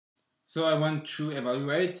So I want to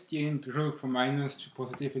evaluate the integral from minus to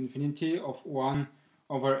positive infinity of 1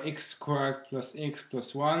 over x squared plus x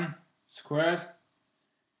plus 1 squared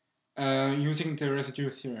using the residue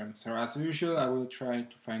theorem. So as usual, I will try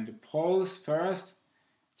to find the poles first.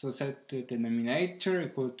 So set the denominator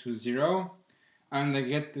equal to 0, and I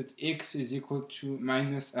get that x is equal to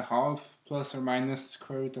minus a half plus or minus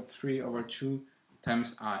square root of 3 over 2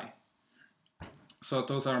 times I. So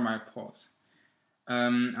those are my poles.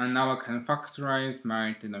 And now I can factorize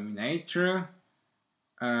my denominator.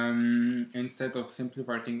 Instead of simply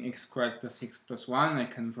writing x squared plus x plus 1, I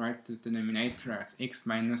can write the denominator as x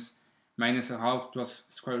minus a half plus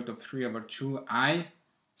square root of 3 over 2I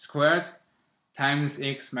squared times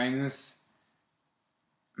x minus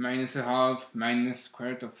a half minus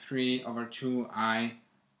square root of 3 over 2I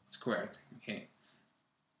squared. Okay.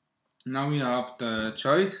 Now we have the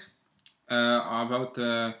choice about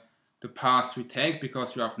the path we take,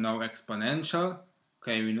 because we have no exponential.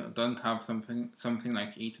 Okay, we don't have something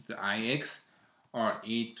like e to the ix or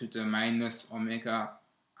e to the minus omega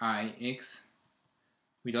ix.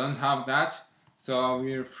 We don't have that, so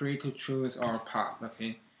we're free to choose our path.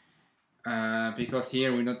 Okay, because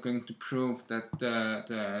here we're not going to prove that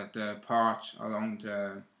the part along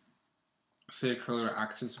the circular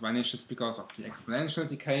axis vanishes because of the exponential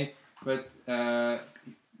decay, but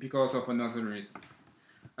because of another reason.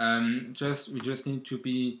 We just need to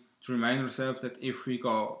remind ourselves that if we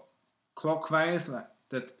go clockwise, like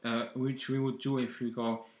that, which we would do if we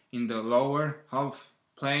go in the lower half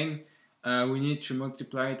plane, we need to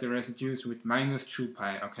multiply the residues with minus 2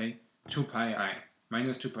 pi. Okay, 2 pi I,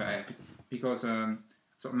 minus 2 pi I, because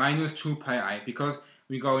so minus 2 pi I, because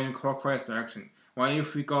we go in a clockwise direction. While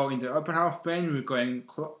if we go in the upper half plane, we're going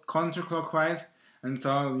counterclockwise. And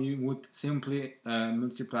so we would simply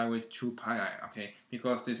multiply with 2 pi I, okay,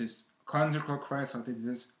 because this is counterclockwise, so this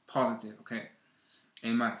is positive, okay,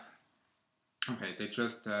 in math. Okay, they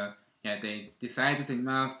just, they decided in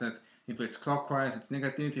math that if it's clockwise, it's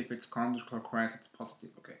negative, if it's counterclockwise, it's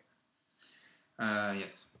positive, okay.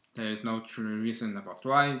 Yes, there is no true reason about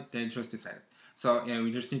why, they just decided. So, yeah,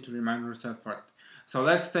 we just need to remind ourselves for it. So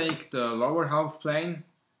let's take the lower half plane,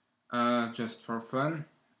 just for fun.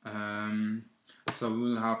 So we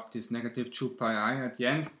will have this negative 2 pi I at the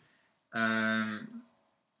end.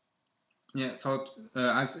 So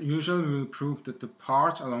as usual, we will prove that the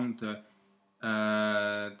part along the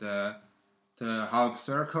half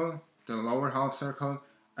circle, the lower half circle,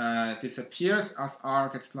 disappears as r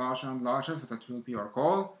gets larger and larger, so that will be our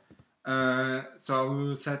goal. So we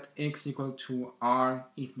will set x equal to r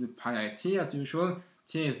e to the pi I t as usual.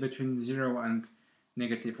 T is between 0 and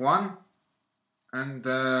negative 1. And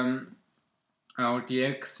our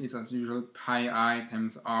dx is as usual pi I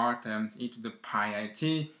times r times e to the pi I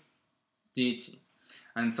t dt.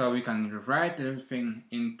 And so we can rewrite everything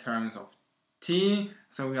in terms of t.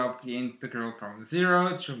 So we have the integral from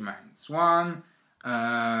 0 to minus 1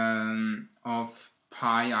 of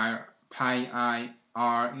pi I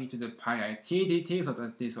r e to the pi I t dt. So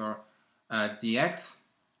that is our dx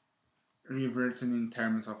rewritten in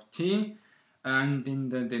terms of t. And in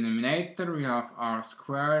the denominator, we have r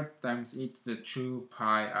squared times e to the 2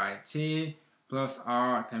 pi I t plus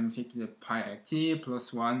r times e to the pi I t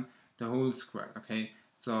plus 1 the whole squared. Okay,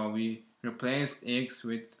 so we replaced x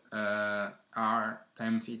with r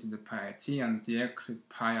times e to the pi I t and dx with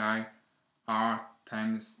pi I r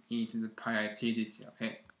times e to the pi I t dt.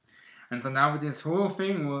 Okay, and so now this whole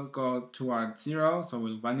thing will go towards 0, so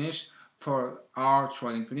will vanish for r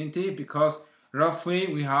toward infinity, because roughly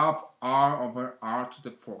we have r over r to the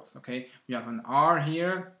 4th. Okay, we have an r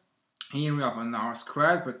here we have an r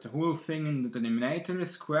squared, but the whole thing in the denominator is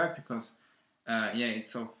squared because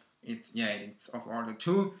it's of order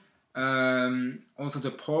 2. Also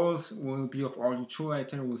the poles will be of order 2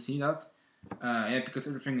 later, we'll see that. Because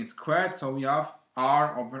everything is squared, so we have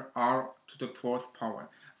r over r to the 4th power.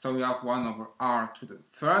 So we have 1 over r to the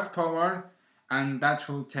 3rd power, and that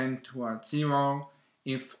will tend toward 0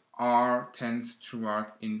 if r tends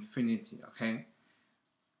toward infinity. Okay.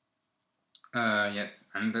 Yes,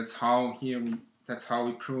 and that's how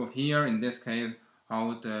we prove here in this case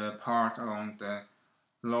how the part along the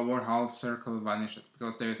lower half circle vanishes,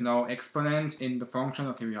 because there is no exponent in the function.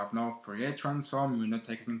 Okay, we have no Fourier transform, we're not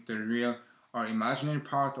taking the real or imaginary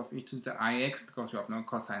part of e to the ix because we have no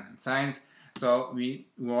cosine and sines, so we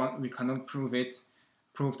cannot prove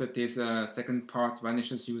that this second part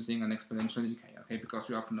vanishes using an exponential decay, okay, because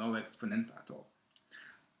we have no exponent at all.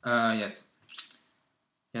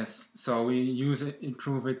 Yes, so we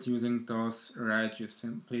prove it using those radius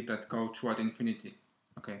simply that go toward infinity.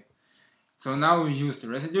 Okay, So now we use the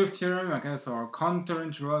residue theorem, okay, so our contour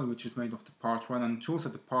integral, which is made of the part 1 and 2, so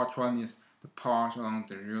the part 1 is the part along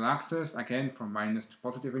the real axis, again from minus to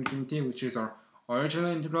positive infinity, which is our original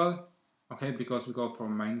integral, okay, because we go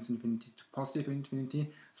from minus infinity to positive infinity,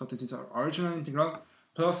 so this is our original integral,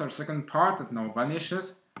 plus our second part that now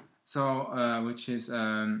vanishes, so which is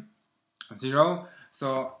 0,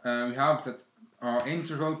 so we have that our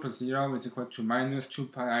integral plus 0 is equal to minus 2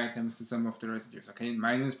 pi I times the sum of the residues, okay,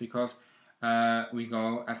 minus because we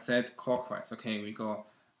go, as said, clockwise, okay, we go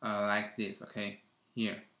like this, okay,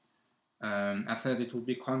 here. As said, it would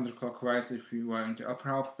be counterclockwise if we were in the upper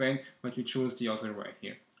half plane, but we choose the other way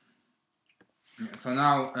here. Yeah, so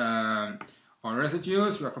now our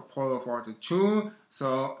residues, we have a pole of order 2,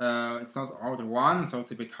 so it's not order 1, so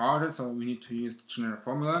it's a bit harder, so we need to use the general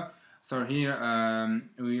formula. So here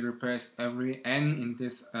we replace every n in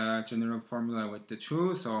this general formula with the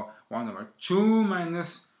 2, so 1 over 2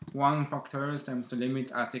 minus 1 factorial times the limit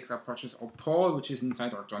as x approaches our pole, which is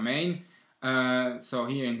inside our domain. So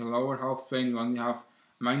here in the lower half plane we only have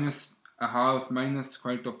minus a half minus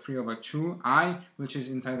square root of 3 over 2i, which is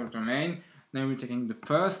inside our domain. Then we're taking the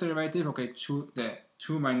first derivative, okay, the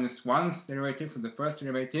 2 minus 1's derivative, so the first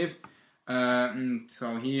derivative.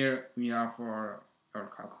 So here we have our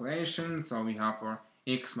calculation, so we have our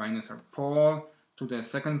x minus our pole to the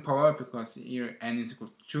second power, because here n is equal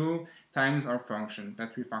to 2, times our function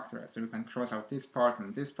that we factorize. So we can cross out this part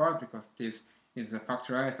and this part, because this is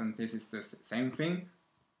factorized and this is the same thing.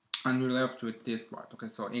 And we're left with this part, okay,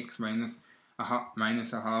 so x minus a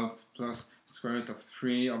half plus square root of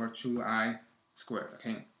 3 over 2i squared,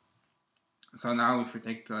 okay. So now if we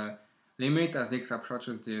take the limit as x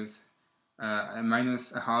approaches this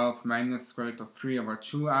minus a half minus square root of 3 over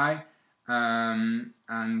 2i,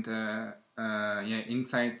 yeah,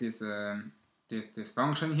 inside this this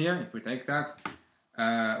function here, if we take that,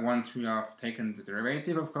 once we have taken the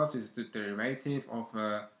derivative, of course, is the derivative of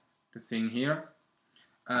the thing here,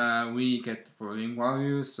 we get the following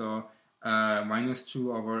values, so minus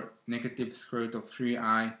 2 over negative square root of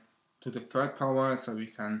 3i to the third power, so we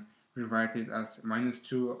can rewrite it as minus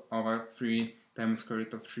 2 over 3 times square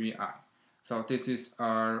root of 3i. So this is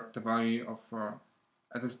the value of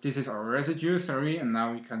this is our residue, sorry, and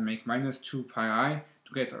now we can make minus 2 pi I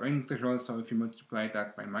to get our integral. So if you multiply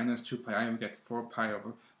that by minus 2 pi I, we get 4 pi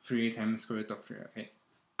over 3 times square root of 3, okay.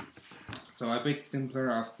 So a bit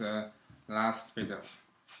simpler as the last videos.